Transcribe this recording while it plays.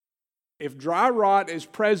If dry rot is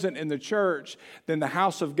present in the church, then the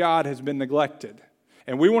house of God has been neglected.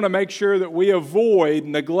 And we want to make sure that we avoid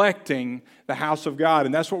neglecting the house of God.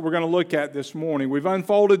 And that's what we're going to look at this morning. We've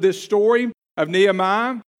unfolded this story of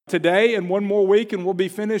Nehemiah today and one more week, and we'll be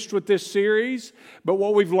finished with this series. But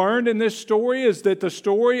what we've learned in this story is that the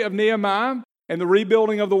story of Nehemiah and the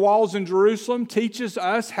rebuilding of the walls in Jerusalem teaches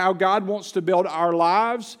us how God wants to build our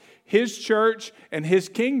lives, His church, and His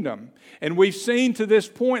kingdom. And we've seen to this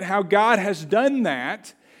point how God has done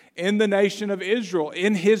that in the nation of Israel,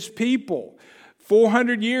 in His people.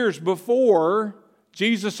 400 years before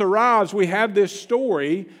Jesus arrives, we have this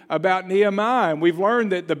story about Nehemiah. And we've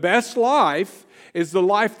learned that the best life is the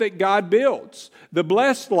life that God builds. The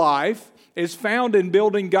blessed life is found in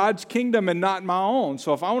building God's kingdom and not my own.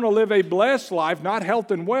 So if I want to live a blessed life, not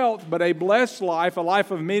health and wealth, but a blessed life, a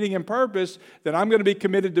life of meaning and purpose, then I'm going to be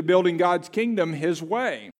committed to building God's kingdom His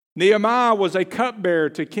way. Nehemiah was a cupbearer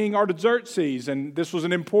to King Artaxerxes, and this was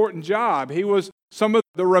an important job. He was some of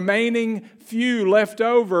the remaining few left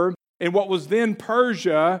over in what was then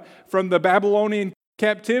Persia from the Babylonian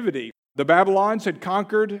captivity. The Babylons had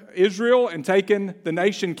conquered Israel and taken the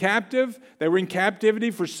nation captive. They were in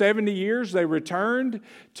captivity for 70 years. They returned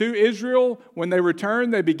to Israel. When they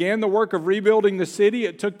returned, they began the work of rebuilding the city.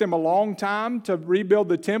 It took them a long time to rebuild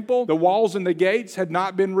the temple. The walls and the gates had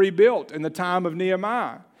not been rebuilt in the time of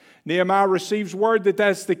Nehemiah. Nehemiah receives word that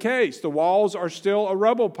that's the case. The walls are still a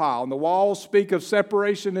rubble pile, and the walls speak of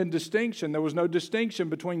separation and distinction. There was no distinction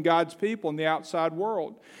between God's people and the outside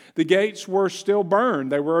world. The gates were still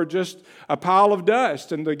burned. They were just a pile of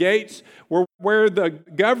dust, and the gates were where the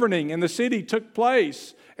governing in the city took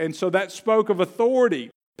place. And so that spoke of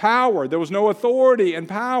authority, power. There was no authority and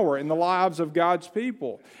power in the lives of God's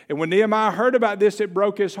people. And when Nehemiah heard about this, it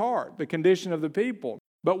broke his heart, the condition of the people.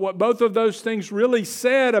 But what both of those things really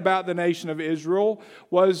said about the nation of Israel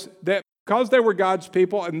was that because they were God's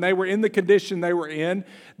people and they were in the condition they were in,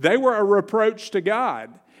 they were a reproach to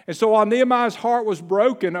God. And so while Nehemiah's heart was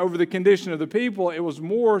broken over the condition of the people, it was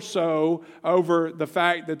more so over the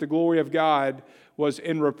fact that the glory of God was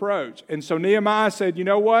in reproach. And so Nehemiah said, you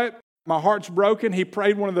know what? My heart's broken. He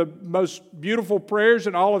prayed one of the most beautiful prayers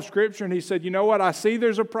in all of Scripture, and he said, you know what? I see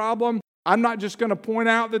there's a problem. I'm not just going to point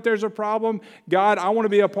out that there's a problem. God, I want to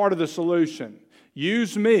be a part of the solution.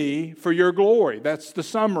 Use me for your glory. That's the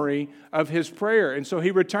summary of his prayer. And so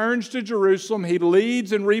he returns to Jerusalem. He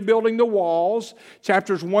leads in rebuilding the walls.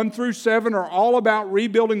 Chapters 1 through 7 are all about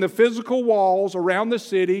rebuilding the physical walls around the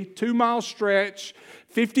city, 2-mile stretch,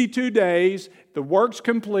 52 days. The work's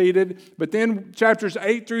completed. But then chapters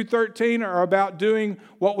 8 through 13 are about doing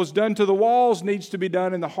what was done to the walls needs to be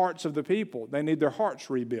done in the hearts of the people. They need their hearts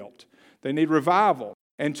rebuilt. They need revival.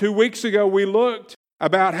 And 2 weeks ago, we looked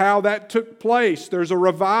about how that took place. There's a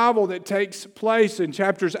revival that takes place in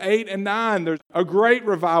chapters 8 and 9. There's a great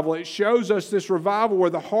revival. It shows us this revival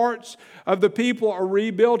where the hearts of the people are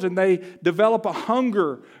rebuilt and they develop a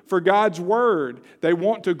hunger for God's word. They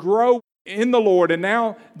want to grow in the Lord. And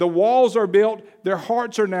now the walls are built. Their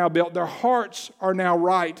hearts are now built. Their hearts are now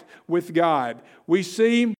right with God. We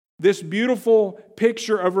see this beautiful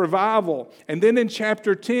picture of revival. And then in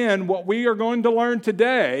chapter 10, what we are going to learn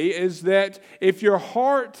today is that if your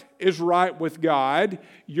heart is right with God,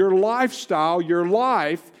 your lifestyle, your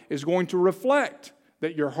life is going to reflect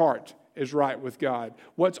that your heart is right with God.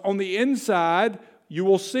 What's on the inside, you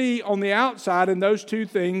will see on the outside, and those two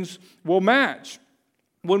things will match.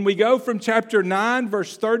 When we go from chapter 9,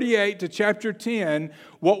 verse 38 to chapter 10,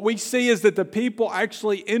 what we see is that the people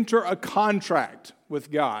actually enter a contract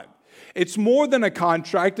with God. It's more than a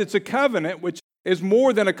contract, it's a covenant, which is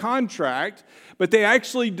more than a contract, but they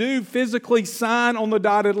actually do physically sign on the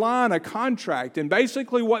dotted line a contract. And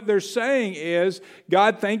basically what they're saying is,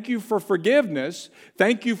 God, thank you for forgiveness.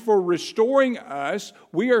 Thank you for restoring us.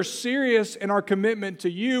 We are serious in our commitment to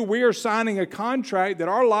you. We are signing a contract that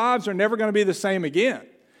our lives are never going to be the same again,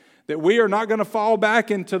 that we are not going to fall back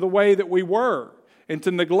into the way that we were, into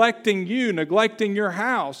neglecting you, neglecting your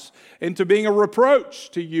house, into being a reproach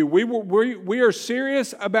to you. We are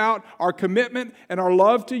serious about our commitment and our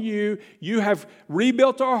love to you. You have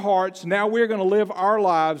rebuilt our hearts. Now we're going to live our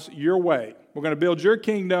lives your way. We're going to build your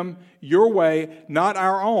kingdom your way, not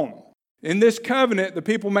our own. In this covenant, the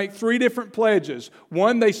people make 3 different pledges.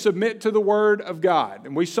 One, they submit to the Word of God.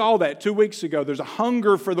 And we saw that 2 weeks ago. There's a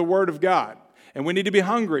hunger for the Word of God. And we need to be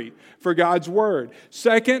hungry for God's Word.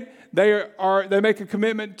 Second, they make a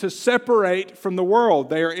commitment to separate from the world.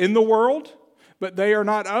 They are in the world, but they are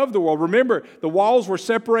not of the world. Remember, the walls were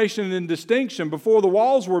separation and distinction. Before the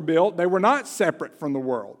walls were built, they were not separate from the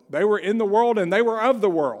world. They were in the world and they were of the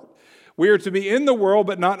world. We are to be in the world,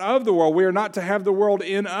 but not of the world. We are not to have the world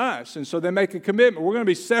in us. And so they make a commitment. We're going to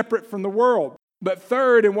be separate from the world. But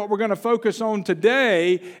third, and what we're going to focus on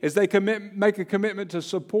today, is they make a commitment to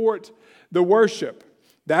support the worship.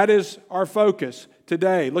 That is our focus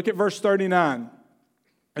today. Look at verse 39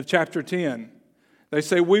 of chapter 10. They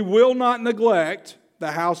say, we will not neglect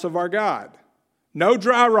the house of our God. No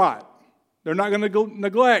dry rot. They're not going to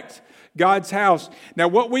neglect God's house. Now,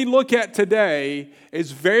 what we look at today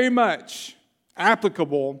is very much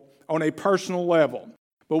applicable on a personal level.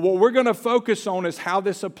 But what we're going to focus on is how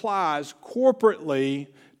this applies corporately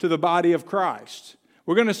to the body of Christ.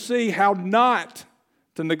 We're going to see how not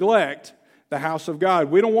to neglect the house of God.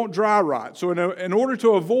 We don't want dry rot. So in order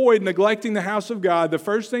to avoid neglecting the house of God, the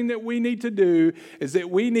first thing that we need to do is that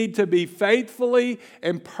we need to be faithfully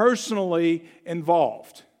and personally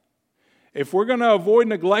involved. If we're going to avoid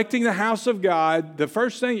neglecting the house of God, the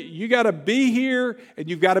first thing, you got to be here and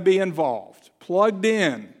you've got to be involved, plugged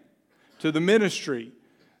in to the ministry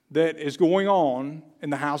that is going on in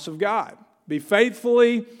the house of God. Be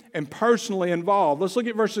faithfully and personally involved. Let's look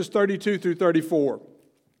at verses 32 through 34.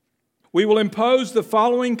 We will impose the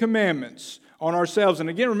following commandments on ourselves. And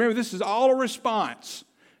again, remember, this is all a response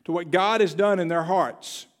to what God has done in their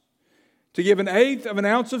hearts. To give 1/8 of an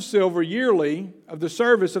ounce of silver yearly of the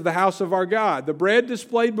service of the house of our God, the bread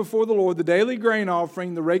displayed before the Lord, the daily grain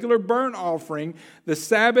offering, the regular burnt offering, the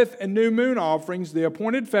Sabbath and new moon offerings, the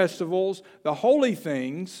appointed festivals, the holy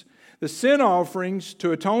things, the sin offerings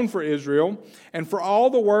to atone for Israel, and for all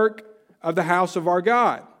the work of the house of our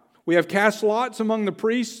God. We have cast lots among the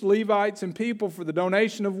priests, Levites, and people for the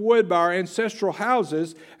donation of wood by our ancestral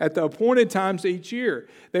houses at the appointed times each year.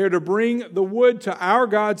 They are to bring the wood to our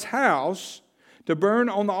God's house to burn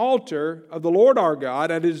on the altar of the Lord our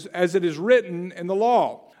God, as it is written in the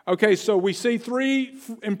law. Okay, so we see three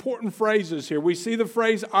important phrases here. We see the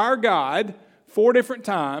phrase our God 4 different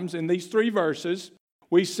times in these 3 verses.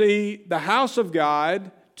 We see the house of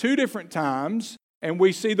God 2 different times. And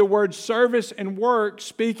we see the word service and work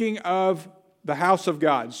speaking of the house of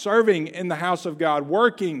God, serving in the house of God,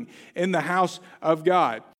 working in the house of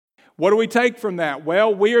God. What do we take from that?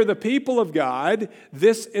 Well, we are the people of God.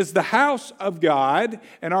 This is the house of God,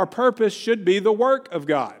 and our purpose should be the work of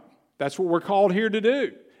God. That's what we're called here to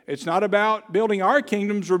do. It's not about building our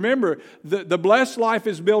kingdoms. Remember, the blessed life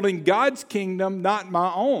is building God's kingdom, not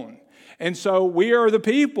my own. And so we are the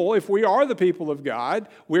people, if we are the people of God,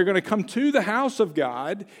 we're going to come to the house of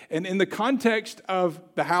God, and in the context of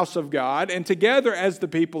the house of God, and together as the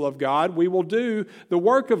people of God, we will do the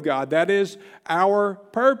work of God. That is our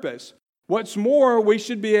purpose. What's more, we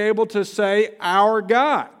should be able to say, our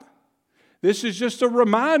God. This is just a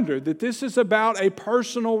reminder that this is about a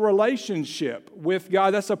personal relationship with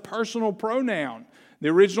God. That's a personal pronoun. The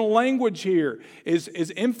original language here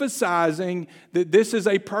is emphasizing that this is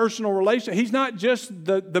a personal relationship. He's not just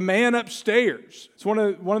the man upstairs. It's one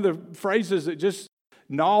of the phrases that just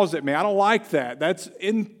gnaws at me. I don't like that. That's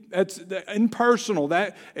impersonal.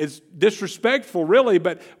 That is disrespectful, really.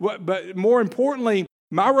 But more importantly,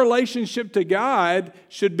 my relationship to God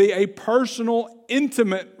should be a personal,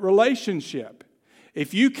 intimate relationship.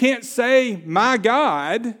 If you can't say my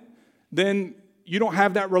God, then you don't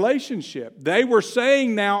have that relationship. They were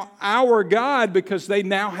saying now our God because they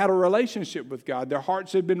now had a relationship with God. Their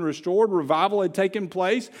hearts had been restored, revival had taken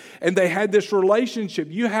place, and they had this relationship.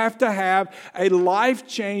 You have to have a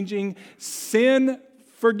life-changing,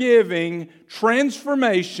 sin-forgiving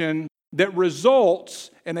transformation that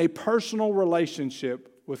results in a personal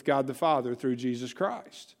relationship with God the Father through Jesus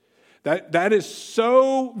Christ. That is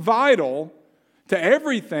so vital to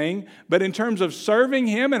everything, but in terms of serving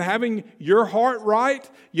Him and having your heart right,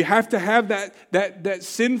 you have to have that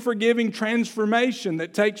sin-forgiving transformation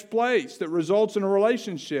that takes place, that results in a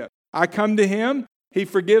relationship. I come to Him, He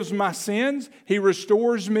forgives my sins, He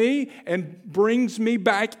restores me, and brings me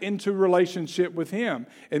back into relationship with Him.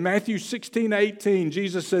 In Matthew 16:18,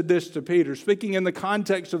 Jesus said this to Peter, speaking in the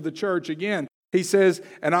context of the church again. He says,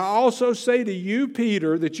 "And I also say to you,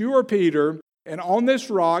 Peter, that you are Peter, and on this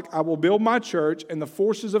rock I will build my church, and the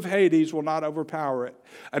forces of Hades will not overpower it."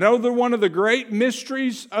 Another one of the great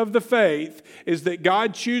mysteries of the faith is that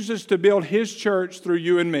God chooses to build His church through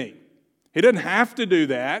you and me. He doesn't have to do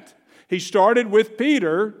that. He started with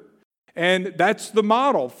Peter, and that's the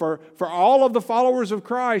model. For all of the followers of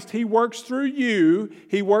Christ, He works through you,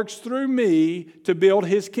 He works through me to build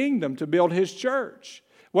His kingdom, to build His church.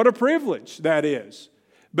 What a privilege that is.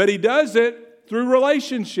 But He does it through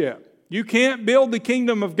relationship. You can't build the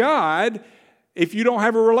kingdom of God if you don't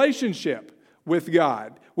have a relationship with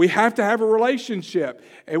God. We have to have a relationship.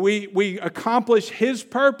 And we accomplish His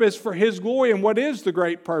purpose for His glory. And what is the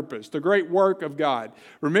great purpose? The great work of God.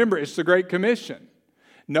 Remember, it's the Great Commission.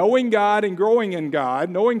 Knowing God and growing in God,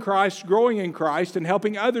 knowing Christ, growing in Christ, and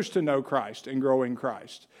helping others to know Christ and grow in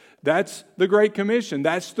Christ. That's the Great Commission.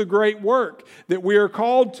 That's the great work that we are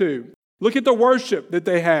called to. Look at the worship that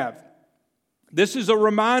they have. This is a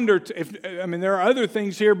reminder. There are other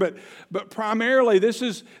things here, but primarily this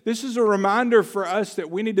is a reminder for us that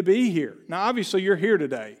we need to be here. Now, obviously, you're here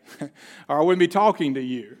today, or I wouldn't be talking to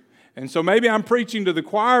you. And so maybe I'm preaching to the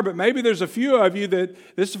choir, but maybe there's a few of you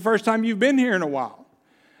that this is the first time you've been here in a while.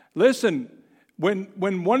 Listen,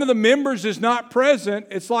 when one of the members is not present,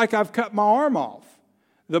 it's like I've cut my arm off.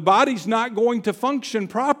 The body's not going to function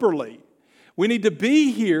properly. We need to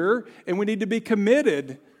be here, and we need to be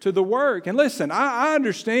committed to the work. And listen, I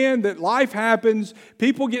understand that life happens,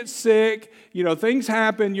 people get sick, things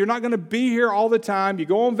happen. You're not going to be here all the time. You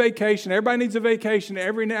go on vacation. Everybody needs a vacation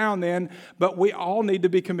every now and then, but we all need to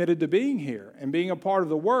be committed to being here and being a part of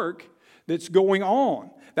the work that's going on.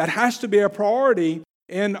 That has to be a priority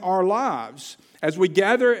in our lives. As we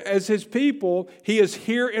gather as His people, He is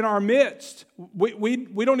here in our midst.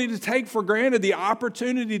 We don't need to take for granted the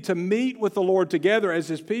opportunity to meet with the Lord together as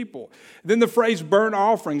His people. Then the phrase burnt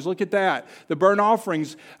offerings, look at that. The burnt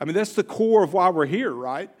offerings, that's the core of why we're here,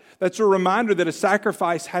 right? That's a reminder that a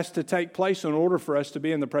sacrifice has to take place in order for us to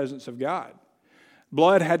be in the presence of God.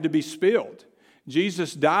 Blood had to be spilled.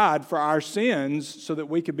 Jesus died for our sins so that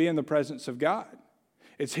we could be in the presence of God.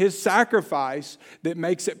 It's His sacrifice that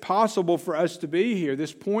makes it possible for us to be here.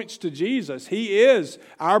 This points to Jesus. He is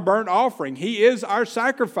our burnt offering. He is our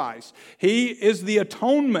sacrifice. He is the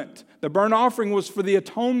atonement. The burnt offering was for the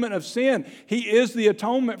atonement of sin. He is the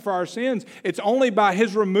atonement for our sins. It's only by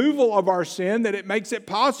His removal of our sin that it makes it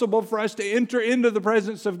possible for us to enter into the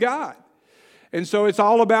presence of God. And so it's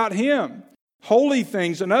all about Him. Holy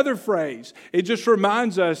things, another phrase. It just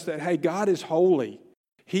reminds us that, hey, God is holy.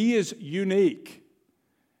 He is unique.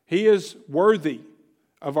 He is worthy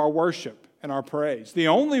of our worship and our praise. The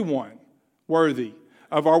only one worthy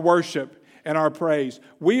of our worship and our praise.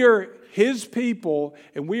 We are His people,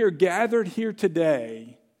 and we are gathered here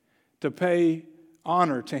today to pay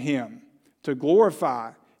honor to Him, to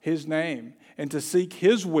glorify His name, and to seek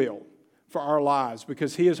His will for our lives,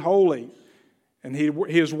 because He is holy and He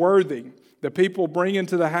is worthy. The people bring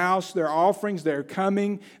into the house their offerings. They're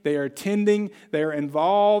coming. They are attending. They are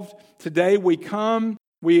involved. Today we come.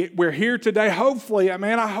 We're here today, hopefully,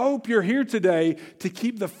 I hope you're here today to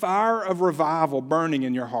keep the fire of revival burning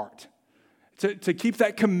in your heart, to keep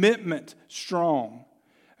that commitment strong.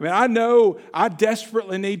 I know I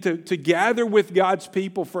desperately need to gather with God's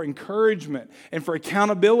people for encouragement and for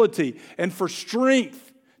accountability and for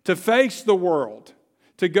strength to face the world,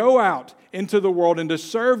 to go out into the world and to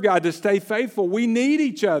serve God, to stay faithful. We need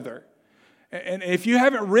each other. And if you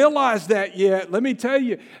haven't realized that yet, let me tell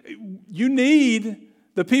you, you need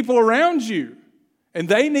the people around you, and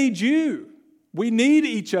they need you. We need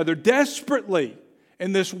each other desperately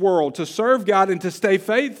in this world to serve God and to stay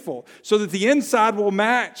faithful so that the inside will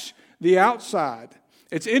match the outside.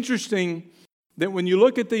 It's interesting that when you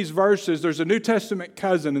look at these verses, there's a New Testament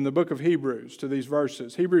cousin in the book of Hebrews to these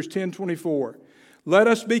verses. Hebrews 10:24. Let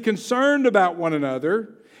us be concerned about one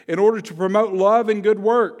another in order to promote love and good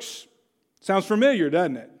works. Sounds familiar,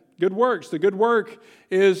 doesn't it? Good works. The good work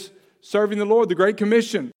is serving the Lord, the Great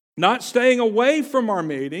Commission. Not staying away from our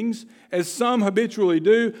meetings, as some habitually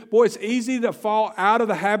do. Boy, it's easy to fall out of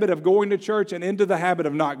the habit of going to church and into the habit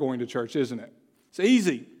of not going to church, isn't it? It's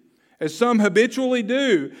easy, as some habitually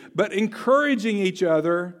do, but encouraging each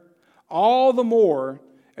other all the more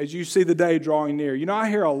as you see the day drawing near. I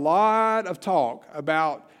hear a lot of talk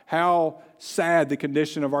about how sad the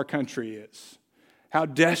condition of our country is, how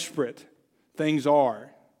desperate things are.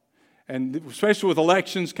 And especially with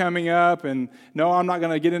elections coming up, and no, I'm not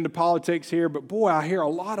going to get into politics here, but boy, I hear a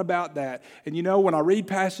lot about that. And when I read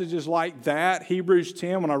passages like that, Hebrews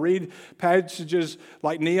 10, when I read passages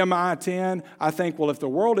like Nehemiah 10, I think, well, if the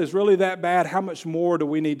world is really that bad, how much more do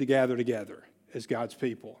we need to gather together as God's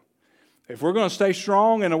people? If we're going to stay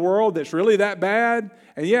strong in a world that's really that bad,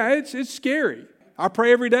 and yeah, it's scary. I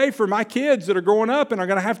pray every day for my kids that are growing up and are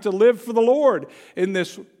going to have to live for the Lord in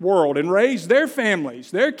this world and raise their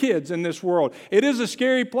families, their kids in this world. It is a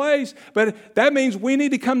scary place, but that means we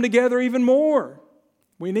need to come together even more.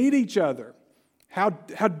 We need each other. How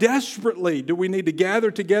desperately do we need to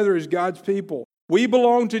gather together as God's people? We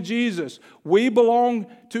belong to Jesus. We belong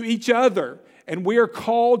to each other, and we are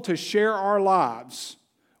called to share our lives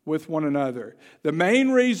with one another. The main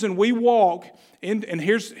reason we walk in, and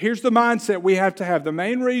here's the mindset we have to have. The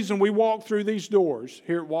main reason we walk through these doors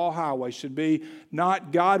here at Wall Highway should be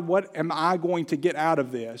not, God, what am I going to get out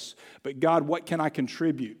of this? But God, what can I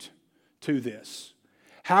contribute to this?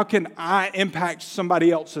 How can I impact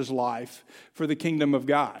somebody else's life for the kingdom of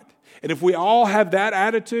God? And if we all have that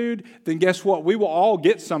attitude, then guess what? We will all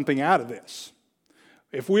get something out of this.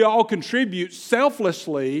 If we all contribute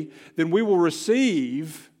selflessly, then we will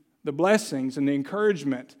receive the blessings and the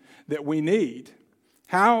encouragement that we need.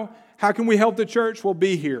 How can we help the church? Well,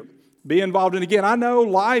 be here. Be involved. And again, I know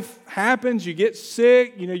life happens. You get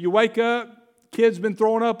sick. You wake up. Kid's been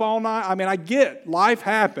throwing up all night. I get life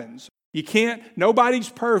happens. You can't, nobody's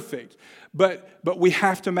perfect. But we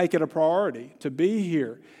have to make it a priority to be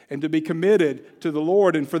here and to be committed to the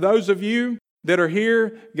Lord. And for those of you that are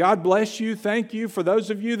here, God bless you. Thank you. For those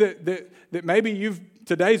of you that maybe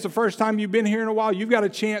today's the first time you've been here in a while, you've got a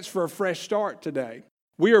chance for a fresh start today.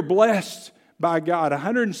 We are blessed by God.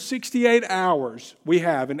 168 hours we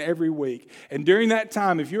have in every week. And during that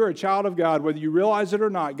time, if you're a child of God, whether you realize it or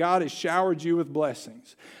not, God has showered you with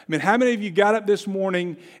blessings. How many of you got up this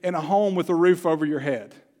morning in a home with a roof over your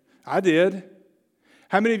head? I did.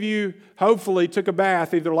 How many of you hopefully took a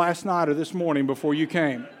bath either last night or this morning before you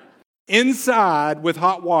came? Inside with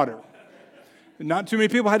hot water. Not too many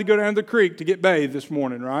people had to go down to the creek to get bathed this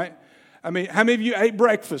morning, right? How many of you ate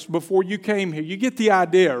breakfast before you came here? You get the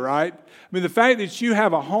idea, right? The fact that you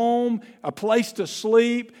have a home, a place to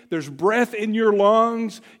sleep, there's breath in your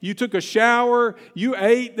lungs, you took a shower, you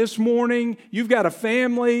ate this morning, you've got a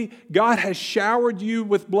family. God has showered you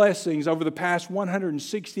with blessings over the past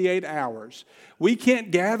 168 hours. We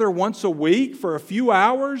can't gather once a week for a few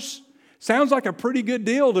hours? Sounds like a pretty good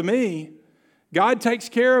deal to me. God takes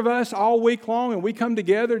care of us all week long, and we come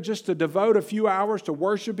together just to devote a few hours to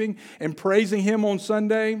worshiping and praising Him on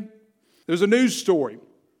Sunday. There's a news story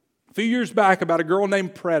a few years back about a girl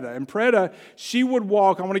named Preta. And Preta, she would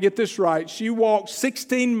walk, I want to get this right, she walked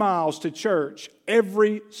 16 miles to church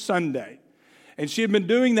every Sunday. And she had been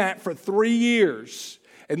doing that for 3 years.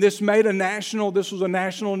 And this was a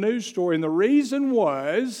national news story. And the reason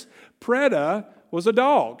was Preta was a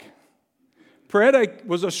dog. Preta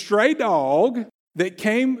was a stray dog that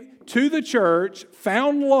came to the church,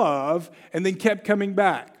 found love, and then kept coming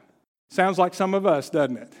back. Sounds like some of us,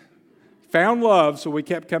 doesn't it? Found love, so we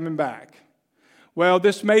kept coming back. Well,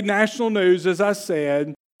 this made national news, as I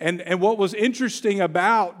said. And what was interesting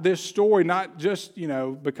about this story, not just,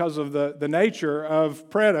 because of the nature of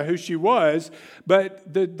Preta, who she was,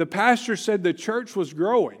 but the pastor said the church was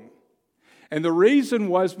growing. And the reason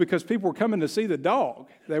was because people were coming to see the dog.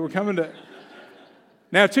 They were coming to...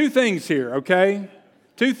 Now, 2 things here, okay?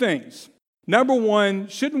 2 things. Number 1,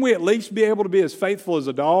 shouldn't we at least be able to be as faithful as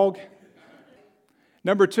a dog?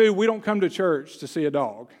 Number 2, we don't come to church to see a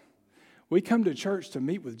dog. We come to church to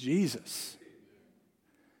meet with Jesus,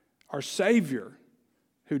 our Savior,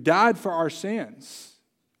 who died for our sins.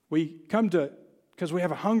 We come because we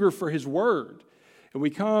have a hunger for His Word. And we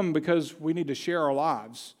come because we need to share our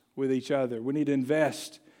lives with each other. We need to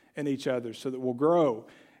invest in each other so that we'll grow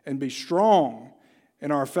and be strong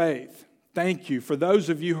in our faith. Thank you. For those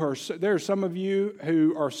of you there are some of you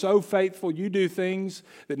who are so faithful, you do things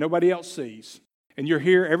that nobody else sees. And you're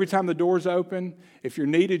here every time the doors open. If you're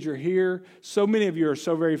needed, you're here. So many of you are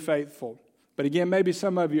so very faithful. But again, maybe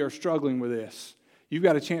some of you are struggling with this. You've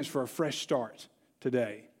got a chance for a fresh start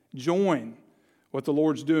today. Join what the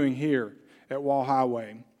Lord's doing here at Wall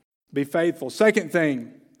Highway. Be faithful. Second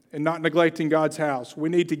thing, in not neglecting God's house, we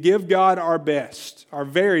need to give God our best, our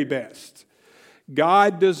very best.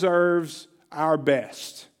 God deserves our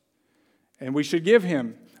best, and we should give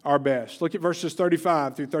Him our best. Look at verses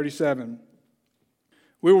 35 through 37.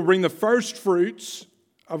 We will bring the first fruits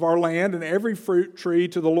of our land and every fruit tree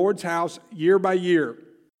to the Lord's house year by year.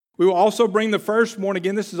 We will also bring the firstborn.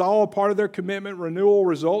 Again, this is all a part of their commitment. Renewal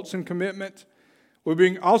results in commitment.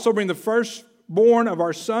 We'll also bring the firstborn of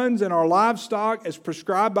our sons and our livestock as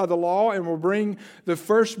prescribed by the law, and we'll bring the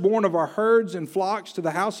firstborn of our herds and flocks to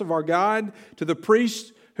the house of our God, to the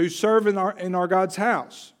priests who serve in our God's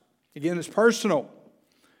house. Again, it's personal.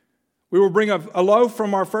 We will bring a loaf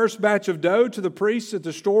from our first batch of dough to the priests at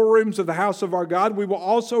the storerooms of the house of our God. We will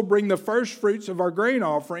also bring the first fruits of our grain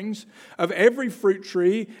offerings of every fruit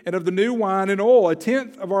tree and of the new wine and oil.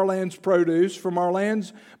 1/10 of our land's produce from our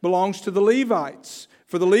lands belongs to the Levites.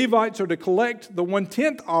 For the Levites are to collect the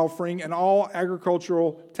 1/10 offering in all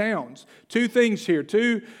agricultural towns. 2 things here,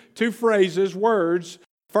 two phrases, words,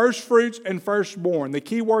 first fruits and firstborn. The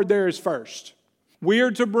key word there is first. We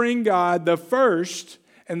are to bring God the first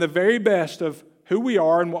and the very best of who we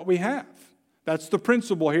are and what we have. That's the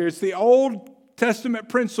principle here. It's the Old Testament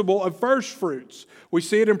principle of first fruits. We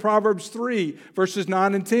see it in Proverbs 3, verses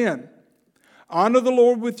 9 and 10. Honor the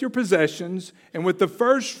Lord with your possessions and with the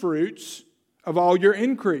first fruits of all your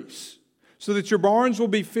increase, so that your barns will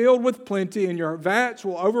be filled with plenty and your vats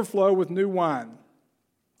will overflow with new wine.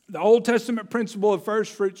 The Old Testament principle of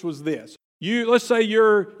first fruits was this. Let's say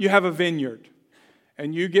you have a vineyard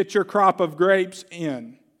and you get your crop of grapes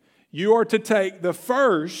in. You are to take the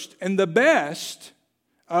first and the best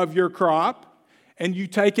of your crop and you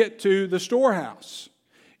take it to the storehouse.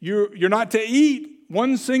 You're not to eat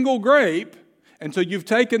one single grape until you've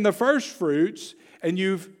taken the first fruits and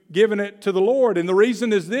you've given it to the Lord. And the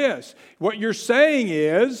reason is this. What you're saying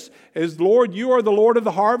is Lord, you are the Lord of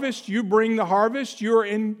the harvest. You bring the harvest. You're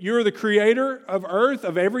the creator of earth,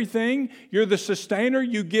 of everything. You're the sustainer.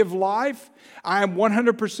 You give life. I am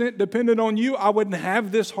 100% dependent on you. I wouldn't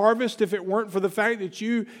have this harvest if it weren't for the fact that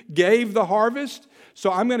you gave the harvest.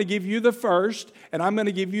 So I'm going to give you the first, and I'm going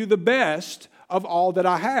to give you the best of all that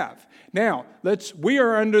I have. Now, we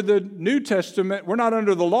are under the New Testament. We're not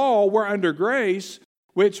under the law. We're under grace,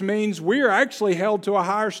 which means we are actually held to a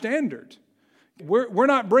higher standard. We're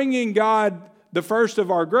not bringing God the first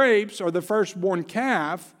of our grapes or the firstborn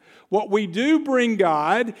calf. What we do bring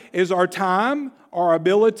God is our time, our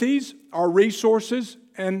abilities, our resources,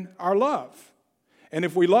 and our love. And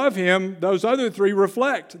if we love Him, those other three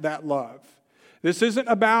reflect that love. This isn't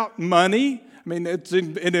about money. I mean, it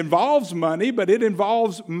involves money, but it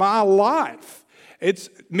involves my life. It's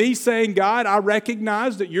me saying, God, I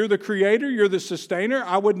recognize that you're the creator, you're the sustainer.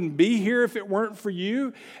 I wouldn't be here if it weren't for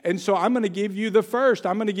you. And so I'm going to give you the first.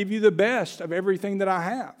 I'm going to give you the best of everything that I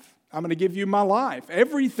have. I'm going to give you my life,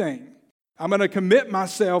 everything. I'm going to commit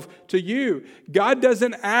myself to you. God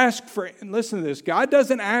doesn't ask for, and listen to this, God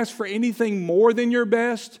doesn't ask for anything more than your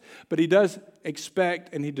best, but He does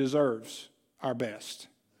expect and He deserves our best.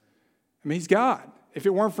 I mean, He's God. If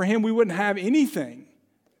it weren't for Him, we wouldn't have anything,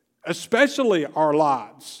 especially our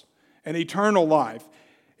lives and eternal life.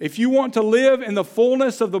 If you want to live in the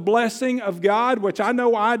fullness of the blessing of God, which I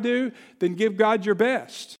know I do, then give God your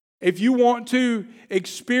best. If you want to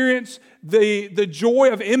experience the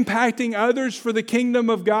joy of impacting others for the kingdom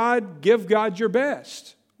of God, give God your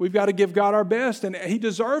best. We've got to give God our best, and He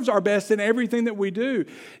deserves our best in everything that we do.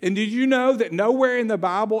 And did you know that nowhere in the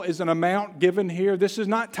Bible is an amount given here? This is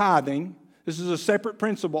not tithing. This is a separate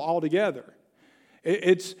principle altogether.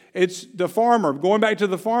 It's the farmer. Going back to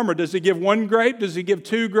the farmer, does he give one grape? Does he give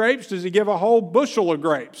two grapes? Does he give a whole bushel of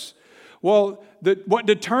grapes? Well, what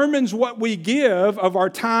determines what we give of our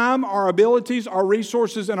time, our abilities, our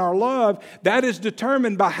resources, and our love, that is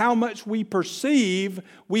determined by how much we perceive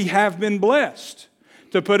we have been blessed.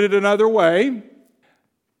 To put it another way,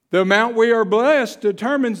 the amount we are blessed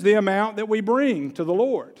determines the amount that we bring to the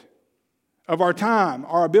Lord of our time,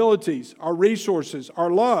 our abilities, our resources,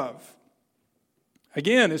 our love.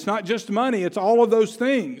 Again, it's not just money, it's all of those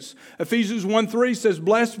things. Ephesians 1:3 says,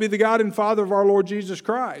 "Blessed be the God and Father of our Lord Jesus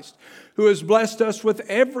Christ, who has blessed us with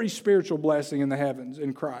every spiritual blessing in the heavens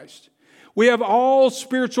in Christ." We have all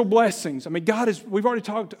spiritual blessings. I mean, we've already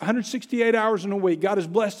talked 168 hours in a week. God has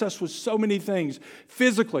blessed us with so many things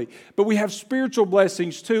physically, but we have spiritual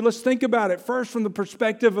blessings too. Let's think about it first from the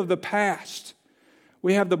perspective of the past.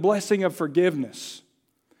 We have the blessing of forgiveness.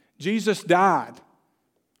 Jesus died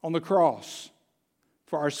on the cross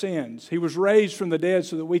for our sins. He was raised from the dead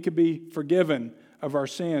so that we could be forgiven of our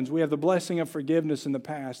sins. We have the blessing of forgiveness in the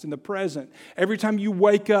past. In the present, every time you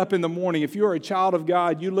wake up in the morning, if you are a child of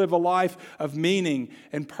God, you live a life of meaning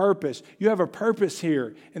and purpose. You have a purpose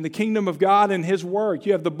here in the kingdom of God and His work.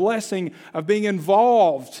 You have the blessing of being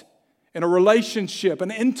involved in a relationship,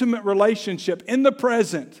 an intimate relationship in the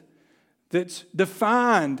present that's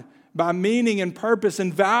defined by meaning and purpose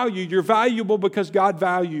and value. You're valuable because God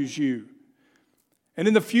values you. And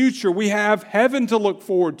in the future, we have heaven to look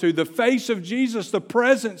forward to, the face of Jesus, the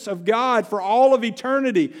presence of God for all of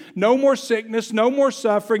eternity. No more sickness, no more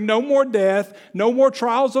suffering, no more death, no more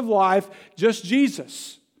trials of life, just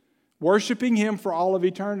Jesus, worshiping Him for all of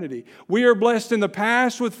eternity. We are blessed in the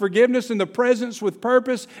past with forgiveness, in the present with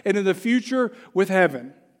purpose, and in the future with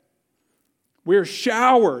heaven. We are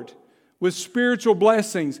showered with spiritual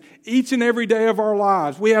blessings each and every day of our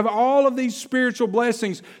lives. We have all of these spiritual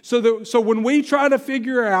blessings so when we try to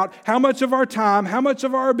figure out how much of our time, how much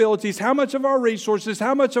of our abilities, how much of our resources,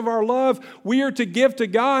 how much of our love we are to give to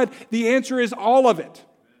God, the answer is all of it.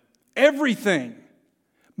 Everything.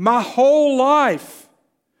 My whole life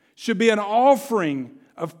should be an offering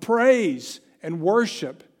of praise and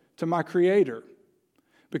worship to my Creator.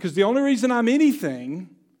 Because the only reason I'm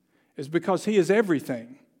anything is because He is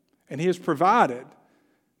everything. And He has provided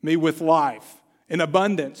me with life in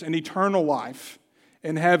abundance and eternal life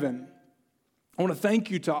in heaven. I want to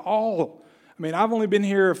thank you to all. I mean, I've only been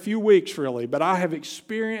here a few weeks really, but I have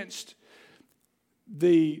experienced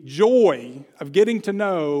the joy of getting to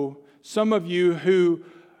know some of you who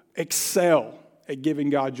excel at giving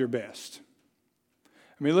God your best.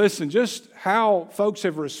 I mean, listen, just how folks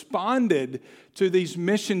have responded to these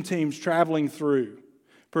mission teams traveling through,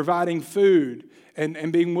 providing food,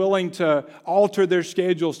 and being willing to alter their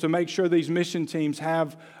schedules to make sure these mission teams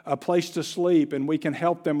have a place to sleep and we can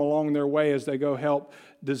help them along their way as they go help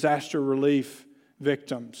disaster relief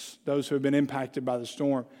victims, those who have been impacted by the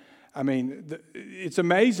storm. I mean, it's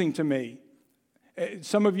amazing to me.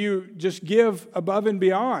 Some of you just give above and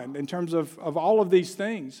beyond in terms of all of these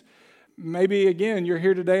things. Maybe, again, you're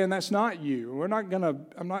here today and that's not you. I'm not going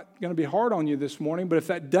to be hard on you this morning, but if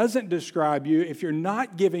that doesn't describe you, if you're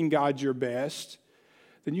not giving God your best,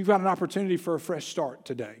 then you've got an opportunity for a fresh start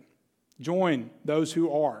today. Join those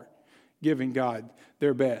who are giving God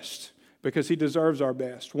their best because He deserves our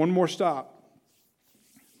best. One more stop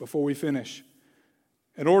before we finish.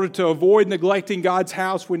 In order to avoid neglecting God's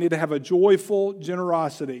house, we need to have a joyful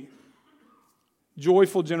generosity.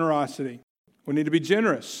 Joyful generosity. We need to be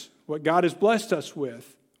generous. What God has blessed us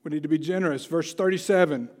with, we need to be generous. Verse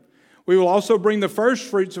 37, we will also bring the first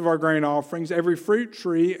fruits of our grain offerings, every fruit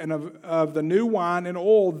tree, and of the new wine and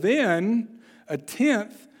oil. Then a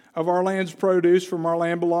tenth of our land's produce from our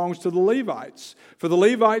land belongs to the Levites. For the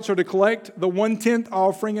Levites are to collect the 1/10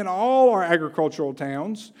 offering in all our agricultural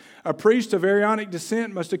towns. A priest of Aaronic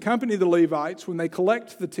descent must accompany the Levites when they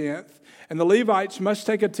collect the tenth, and the Levites must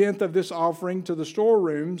take a tenth of this offering to the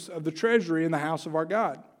storerooms of the treasury in the house of our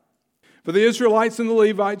God. For the Israelites and the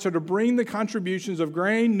Levites are to bring the contributions of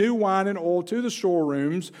grain, new wine, and oil to the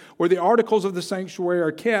storerooms where the articles of the sanctuary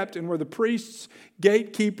are kept and where the priests,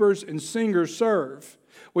 gatekeepers, and singers serve.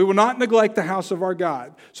 We will not neglect the house of our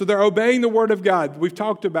God. So they're obeying the word of God. We've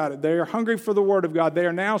talked about it. They are hungry for the word of God. They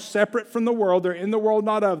are now separate from the world. They're in the world,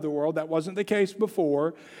 not of the world. That wasn't the case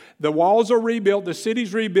before. The walls are rebuilt. The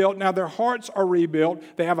city's rebuilt. Now their hearts are rebuilt.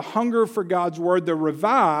 They have a hunger for God's word. They're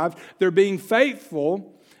revived. They're being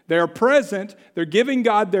faithful. They're present. They're giving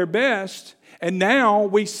God their best. And now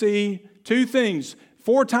we see two things.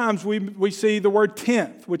 4 times we see the word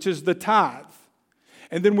tenth, which is the tithe.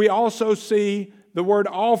 And then we also see the word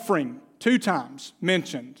offering 2 times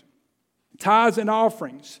mentioned. Tithes and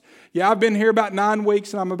offerings. Yeah, I've been here about 9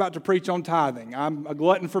 weeks and I'm about to preach on tithing. I'm a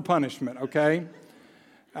glutton for punishment, okay?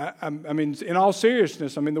 I mean, in all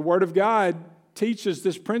seriousness, the Word of God teaches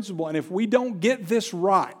this principle. And if we don't get this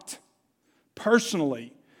right,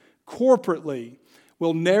 personally, corporately,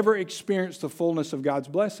 we'll never experience the fullness of God's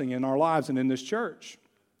blessing in our lives and in this church.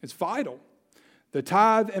 It's vital. The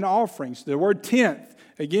tithe and offerings, the word tenth,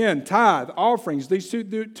 again, tithe, offerings, these two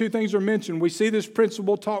things are mentioned. We see this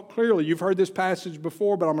principle taught clearly. You've heard this passage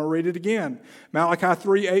before, but I'm going to read it again. Malachi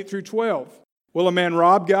 3, 8 through 12. Will a man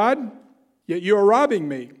rob God? Yet you are robbing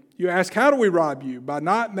me. You ask, how do we rob you? By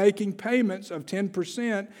not making payments of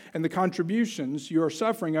 10% and the contributions. You are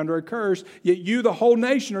suffering under a curse, yet you, the whole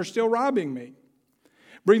nation, are still robbing me.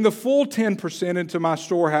 Bring the full 10% into my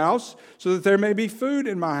storehouse so that there may be food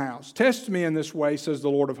in my house. Test me in this way, says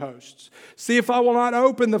the Lord of hosts. See if I will not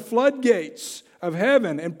open the floodgates of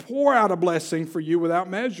heaven and pour out a blessing for you without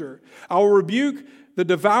measure. I will rebuke the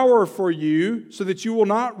devourer for you so that you will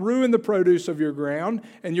not ruin the produce of your ground,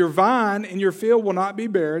 and your vine in your field will not be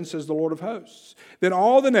barren, says the Lord of hosts. Then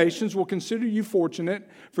all the nations will consider you fortunate,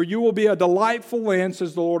 for you will be a delightful land,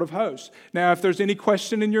 says the Lord of hosts. Now, if there's any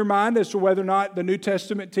question in your mind as to whether or not the New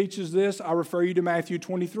Testament teaches this, I refer you to Matthew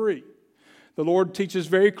 23. The Lord teaches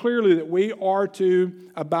very clearly that we are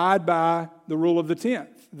to abide by the rule of the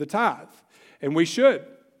tenth, the tithe, and we should.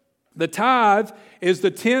 The tithe is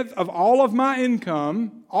the tenth of all of my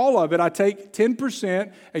income, all of it. I take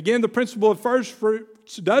 10%. Again, the principle of first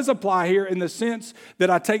fruits does apply here in the sense that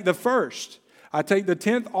I take the first. I take the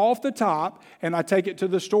tenth off the top and I take it to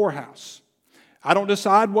the storehouse. I don't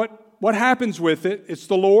decide what happens with it. It's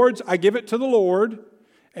the Lord's. I give it to the Lord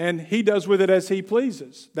and He does with it as He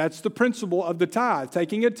pleases. That's the principle of the tithe,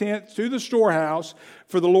 taking a tenth to the storehouse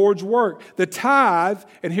for the Lord's work. The tithe,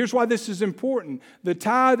 and here's why this is important, the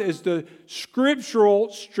tithe is the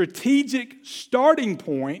scriptural strategic starting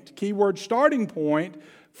point, keyword starting point,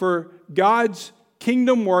 for God's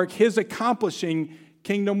kingdom work, His accomplishing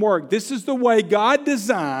kingdom work. This is the way God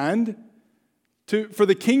designed for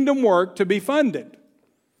the kingdom work to be funded.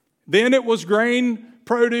 Then it was grain,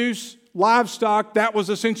 produce, livestock. That was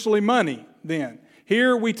essentially money then.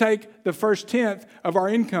 Here we take the first tenth of our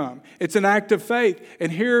income. It's an act of faith.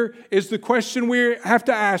 And here is the question we have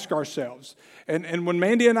to ask ourselves. And when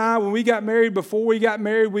Mandy and I, when we got married, before we got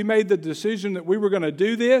married, we made the decision that we were going to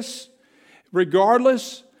do this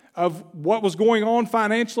regardless of what was going on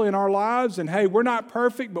financially in our lives. And hey, we're not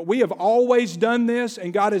perfect, but we have always done this,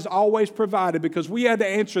 and God has always provided, because we had to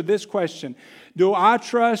answer this question: do I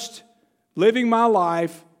trust living my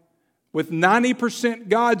life with 90%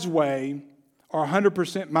 God's way or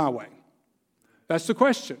 100% my way? That's the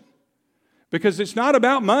question. Because it's not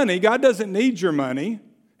about money. God doesn't need your money.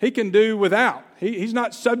 He can do without. He's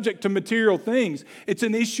not subject to material things. It's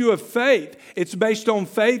an issue of faith. It's based on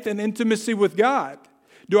faith and intimacy with God.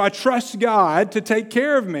 Do I trust God to take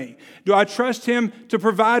care of me? Do I trust Him to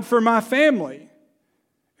provide for my family?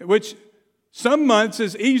 Which some months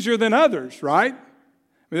is easier than others, right?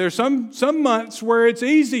 I mean, there's some months where it's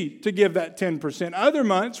easy to give that 10%. Other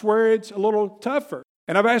months where it's a little tougher.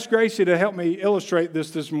 And I've asked Gracie to help me illustrate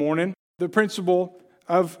this morning. The principle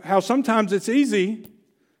of how sometimes it's easy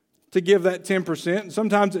to give that 10% and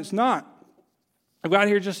sometimes it's not. I've got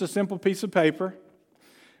here just a simple piece of paper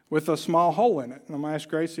with a small hole in it. And I'm going to ask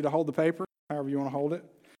Gracie to hold the paper, however you want to hold it.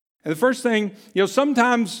 And the first thing,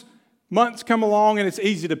 sometimes months come along and it's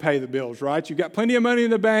easy to pay the bills, right? You've got plenty of money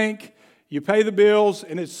in the bank, you pay the bills,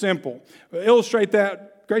 and it's simple. But illustrate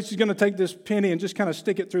that. Gracie's going to take this penny and just kind of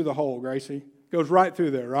stick it through the hole, Gracie. Goes right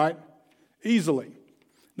through there, right? Easily.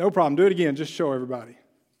 No problem. Do it again. Just show everybody.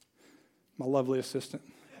 My lovely assistant.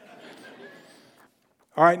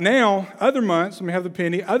 All right, now, other months, let me have the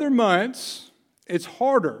penny. Other months, it's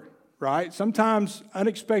harder, right? Sometimes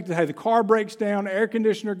unexpected. Hey, the car breaks down, air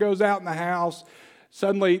conditioner goes out in the house.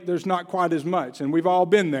 Suddenly, there's not quite as much. And we've all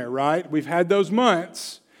been there, right? We've had those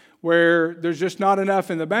months where there's just not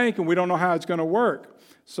enough in the bank and we don't know how it's going to work.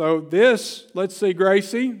 So this, let's see,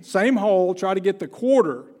 Gracie, same hole, try to get the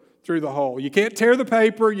quarter through the hole. You can't tear the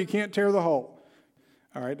paper, you can't tear the hole.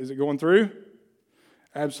 All right, is it going through?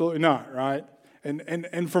 Absolutely not, right?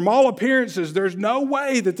 And from all appearances, there's no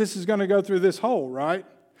way that this is going to go through this hole, right?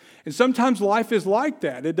 And sometimes life is like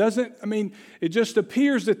that. It just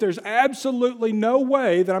appears that there's absolutely no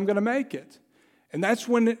way that I'm going to make it. And that's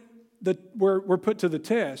when we're put to the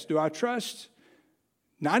test. Do I trust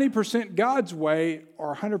 90% God's way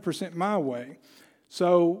or 100% my way?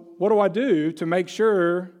 So what do I do to make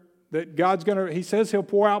sure that God's He says He'll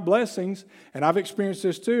pour out blessings, and I've experienced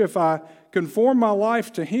this too. If I conform my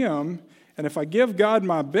life to Him, and if I give God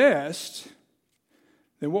my best,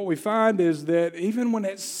 then what we find is that even when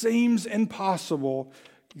it seems impossible,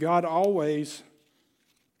 God always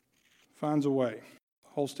finds a way. The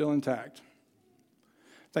hole's still intact.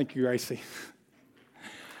 Thank you, Gracie.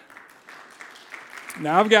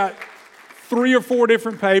 Now, I've got 3 or 4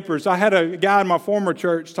 different papers. I had a guy in my former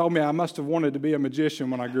church told me I must have wanted to be a magician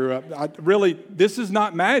when I grew up. This is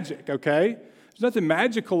not magic, okay? There's nothing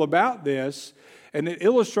magical about this. And it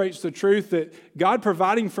illustrates the truth that God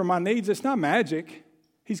providing for my needs, it's not magic.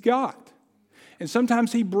 He's God. And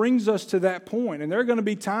sometimes He brings us to that point. And there are going to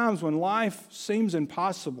be times when life seems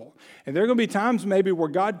impossible. And there are going to be times maybe where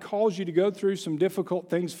God calls you to go through some difficult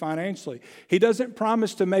things financially. He doesn't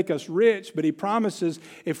promise to make us rich, but He promises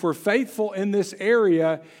if we're faithful in this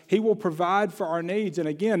area, He will provide for our needs. And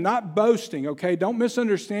again, not boasting, okay? Don't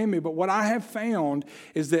misunderstand me, but what I have found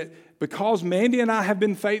is that because Mandy and I have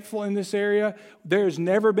been faithful in this area, there's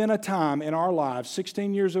never been a time in our lives,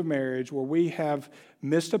 16 years of marriage, where we have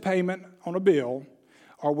missed a payment on a bill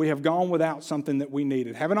or we have gone without something that we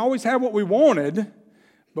needed. Haven't always had what we wanted,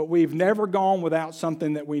 but we've never gone without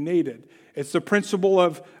something that we needed. It's the principle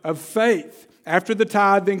of faith. After the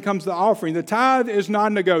tithe, then comes the offering. The tithe is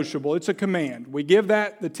non-negotiable. It's a command. We give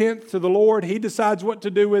that, the 10th, to the Lord. He decides what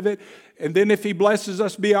to do with it. And then if He blesses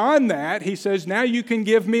us beyond that, He says, now you can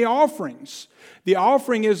give me offerings. The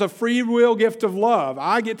offering is a free will gift of love.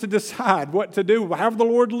 I get to decide what to do. However the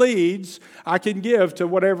Lord leads, I can give to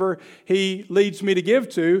whatever He leads me to give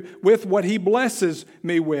to with what He blesses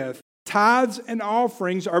me with. Tithes and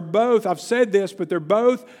offerings are both, I've said this, but they're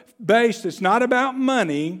both based, it's not about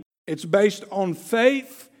money. It's based on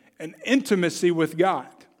faith and intimacy with God.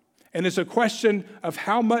 And it's a question of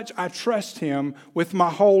how much I trust Him with my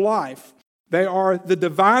whole life. They are the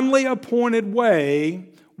divinely appointed way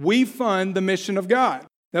we fund the mission of God.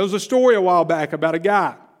 There was a story a while back about a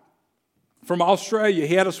guy from Australia.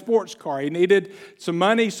 He had a sports car. He needed some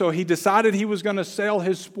money, so he decided he was going to sell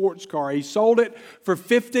his sports car. He sold it for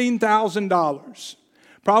 $15,000.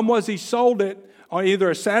 Problem was he sold it on either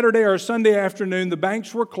a Saturday or a Sunday afternoon. The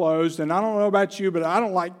banks were closed, and I don't know about you, but I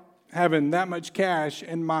don't like having that much cash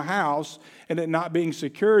in my house and it not being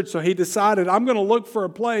secured. So he decided, I'm going to look for a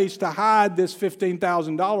place to hide this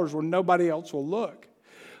 $15,000 where nobody else will look.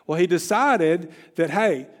 Well, he decided that,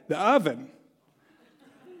 hey, the oven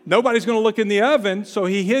nobody's going to look in the oven, so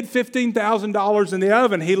he hid $15,000 in the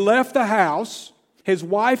oven. He left the house. His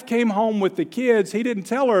wife came home with the kids. He didn't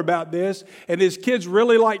tell her about this, and his kids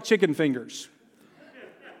really like chicken fingers.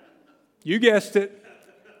 You guessed it.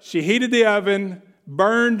 She heated the oven,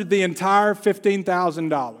 burned the entire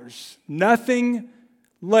 $15,000. Nothing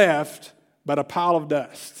left but a pile of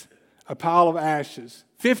dust, a pile of ashes.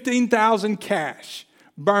 15,000 cash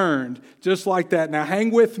burned just like that. Now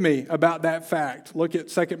hang with me about that fact. Look at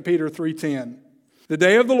 2 Peter 3:10. The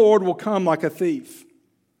day of the Lord will come like a thief.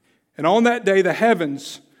 And on that day the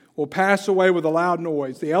heavens will pass away with a loud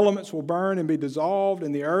noise. The elements will burn and be dissolved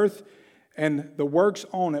in the earth, and the works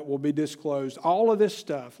on it will be disclosed. All of this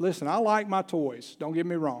stuff. Listen, I like my toys. Don't get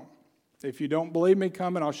me wrong. If you don't believe me,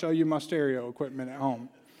 come and I'll show you my stereo equipment at home.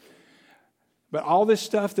 But all this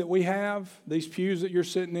stuff that we have, these pews that you're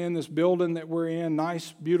sitting in, this building that we're in,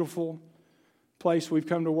 nice, beautiful place we've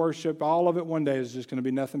come to worship, all of it one day is just going to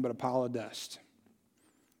be nothing but a pile of dust.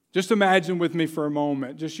 Just imagine with me for a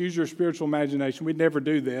moment. Just use your spiritual imagination. We'd never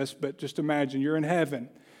do this, but just imagine you're in heaven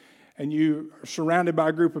and you are surrounded by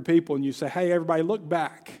a group of people and you say, hey, everybody, look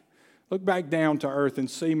back. Look back down to earth and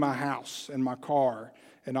see my house and my car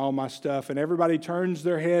and all my stuff. And everybody turns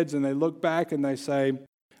their heads and they look back and they say,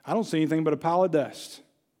 I don't see anything but a pile of dust.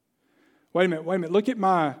 Wait a minute. Look at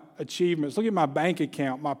my achievements. Look at my bank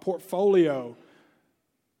account, my portfolio,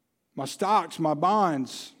 my stocks, my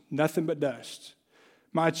bonds. Nothing but dust.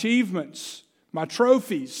 My achievements, my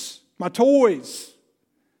trophies, my toys.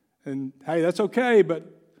 And hey, that's okay, but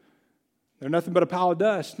they're nothing but a pile of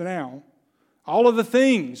dust now. All of the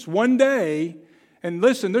things, one day, and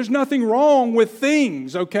listen, there's nothing wrong with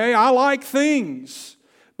things, okay? I like things.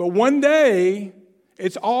 But one day,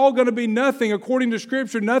 it's all going to be nothing, according to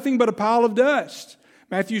Scripture, nothing but a pile of dust.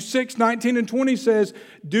 Matthew 6:19-20 says,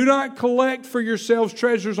 do not collect for yourselves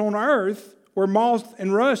treasures on earth, where moth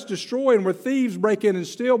and rust destroy and where thieves break in and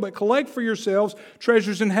steal, but collect for yourselves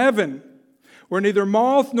treasures in heaven, where neither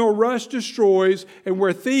moth nor rust destroys and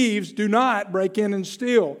where thieves do not break in and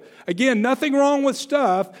steal. Again, nothing wrong with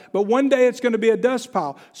stuff, but one day it's going to be a dust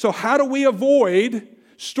pile. So how do we avoid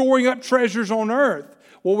storing up treasures on earth?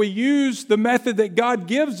 Well, we use the method that God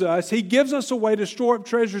gives us. He gives us a way to store up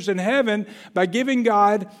treasures in heaven by giving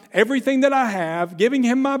God everything that I have, giving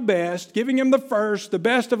Him my best, giving Him the first, the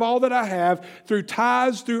best of all that I have, through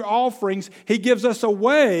tithes, through offerings. He gives us a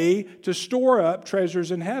way to store up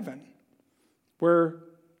treasures in heaven where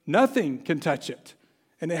nothing can touch it,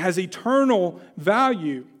 and it has eternal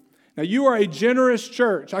value. Now, you are a generous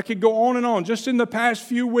church. I could go on and on. Just in the past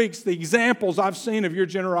few weeks, the examples I've seen of your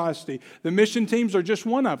generosity. The mission teams are just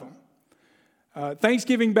one of them.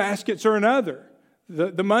 Thanksgiving baskets are another.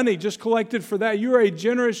 The money just collected for that. You are a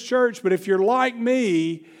generous church, but if you're like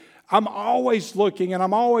me, I'm always looking and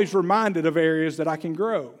I'm always reminded of areas that I can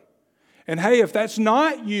grow. And hey, if that's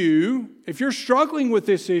not you, if you're struggling with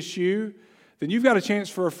this issue, then you've got a chance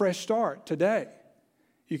for a fresh start today.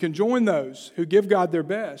 You can join those who give God their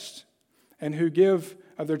best and who give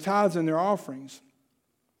of their tithes and their offerings.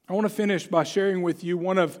 I want to finish by sharing with you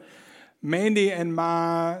one of Mandy and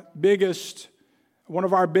one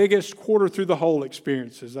of our biggest quarter through the hole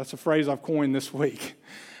experiences. That's a phrase I've coined this week.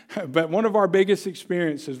 But one of our biggest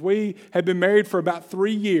experiences. We had been married for about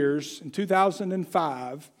 3 years. In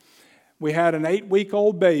 2005, we had an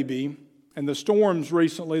 8-week-old baby. And the storms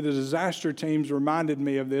recently, the disaster teams reminded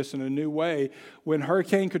me of this in a new way. When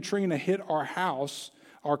Hurricane Katrina hit our house,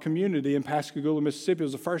 our community in Pascagoula, Mississippi, it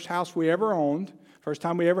was the first house we ever owned, first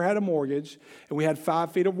time we ever had a mortgage, and we had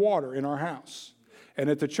 5 feet of water in our house. And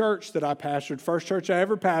at the church that I pastored, first church I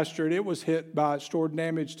ever pastored, it was hit by stored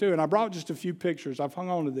damage too. And I brought just a few pictures. I've hung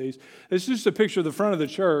on to these. This is just a picture of the front of the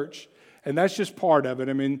church. And that's just part of it.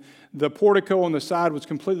 I mean, the portico on the side was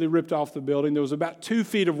completely ripped off the building. There was about 2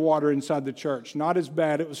 feet of water inside the church. Not as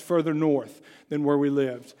bad. It was further north than where we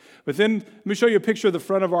lived. But then let me show you a picture of the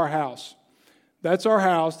front of our house. That's our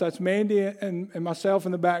house. That's Mandy and myself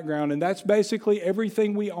in the background. And that's basically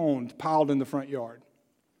everything we owned piled in the front yard.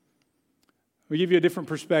 We give you a different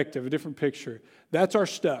perspective, a different picture. That's our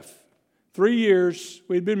stuff. 3 years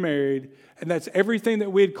we'd been married, and that's everything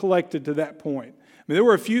that we had collected to that point. I mean, there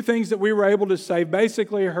were a few things that we were able to save.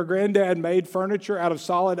 Basically, her granddad made furniture out of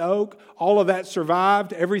solid oak. All of that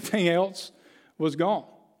survived. Everything else was gone.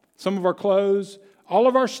 Some of our clothes, all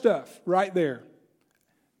of our stuff right there.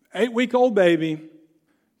 8-week-old baby,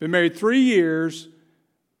 been married 3 years.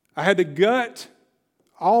 I had to gut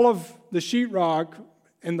all of the sheetrock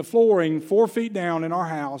and the flooring 4 feet down in our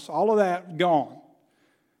house. All of that gone.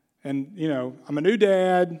 And, I'm a new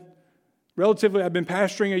dad. Relatively, I've been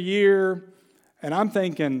pastoring a year. And I'm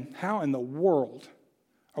thinking, how in the world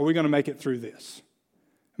are we going to make it through this?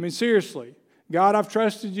 I mean, seriously, God, I've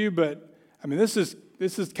trusted you, but I mean, this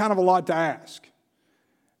is kind of a lot to ask.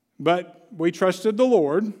 But we trusted the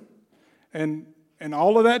Lord, and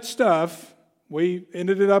all of that stuff, we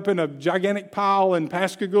ended it up in a gigantic pile in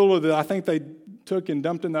Pascagoula that I think they took and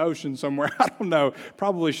dumped in the ocean somewhere. I don't know.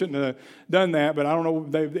 Probably shouldn't have done that, but I don't know.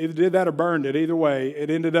 They either did that or burned it. Either way, it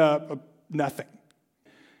ended up nothing.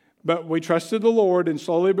 But we trusted the Lord, and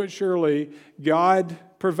slowly but surely, God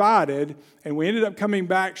provided, and we ended up coming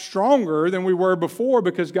back stronger than we were before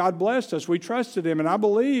because God blessed us. We trusted Him, and I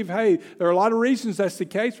believe, hey, there are a lot of reasons that's the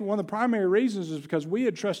case, but one of the primary reasons is because we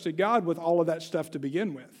had trusted God with all of that stuff to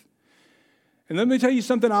begin with. And let me tell you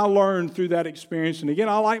something I learned through that experience. And again,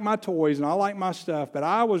 I like my toys and I like my stuff, but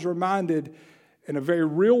I was reminded in a very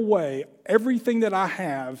real way, everything that I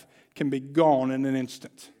have can be gone in an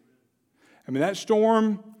instant. I mean, that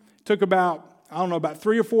storm took about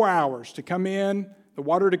 3 or 4 hours to come in, the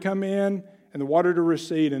water to come in, and the water to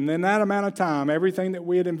recede. And in that amount of time, everything that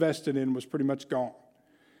we had invested in was pretty much gone.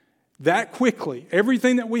 That quickly,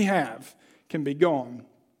 everything that we have can be gone.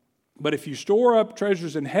 But if you store up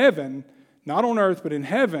treasures in heaven, not on earth, but in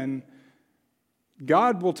heaven,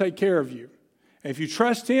 God will take care of you. And if you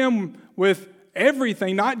trust Him with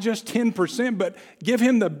everything, not just 10%, but give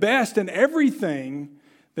Him the best in everything,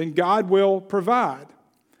 then God will provide.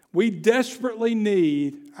 We desperately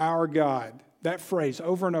need our God. That phrase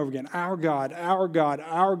over and over again, our God, our God,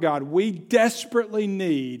 our God. We desperately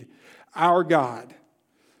need our God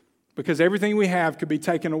because everything we have could be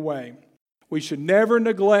taken away. We should never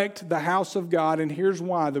neglect the house of God, and here's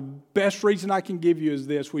why. The best reason I can give you is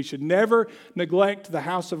this. We should never neglect the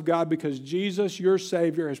house of God because Jesus, your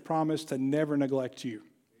Savior, has promised to never neglect you.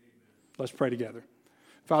 Let's pray together.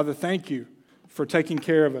 Father, thank you for taking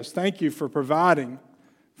care of us. Thank you for providing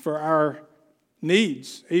for our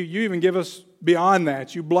needs. You even give us beyond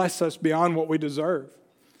that. You bless us beyond what we deserve.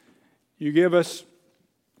 You give us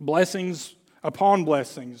blessings upon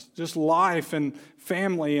blessings, just life and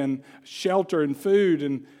family and shelter and food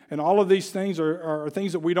and all of these things are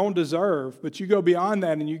things that we don't deserve, but you go beyond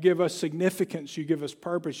that and you give us significance, you give us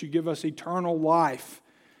purpose, you give us eternal life.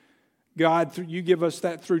 God, you give us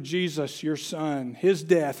that through Jesus, your Son. His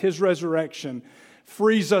death, His resurrection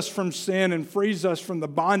frees us from sin and frees us from the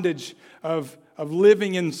bondage of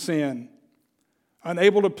living in sin.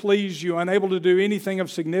 Unable to please you, unable to do anything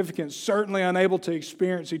of significance, certainly unable to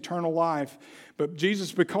experience eternal life. But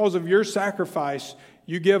Jesus, because of your sacrifice,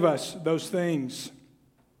 you give us those things.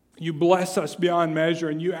 You bless us beyond measure,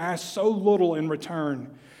 and you ask so little in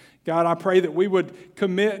return. God, I pray that we would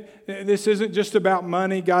commit. This isn't just about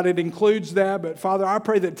money. God, it includes that. But Father, I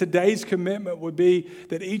pray that today's commitment would be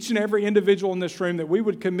that each and every individual in this room, that we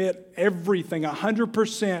would commit everything,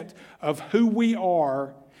 100% of who we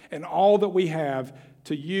are and all that we have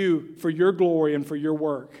to you for your glory and for your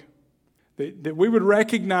work. That we would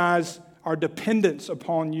recognize our dependence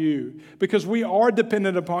upon you, because we are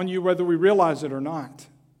dependent upon you whether we realize it or not.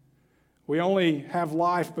 We only have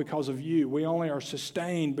life because of you. We only are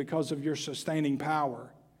sustained because of your sustaining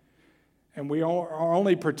power. And we are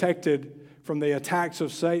only protected from the attacks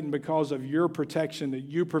of Satan because of your protection that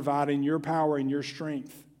you provide in your power and your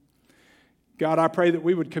strength. God, I pray that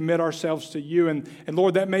we would commit ourselves to you. And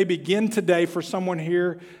Lord, that may begin today for someone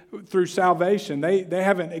here through salvation. They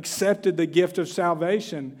haven't accepted the gift of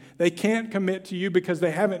salvation. They can't commit to you because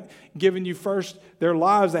they haven't given you first their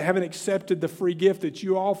lives. They haven't accepted the free gift that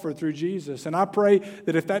you offer through Jesus. And I pray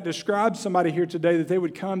that if that describes somebody here today, that they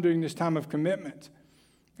would come during this time of commitment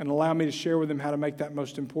and allow me to share with them how to make that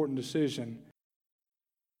most important decision.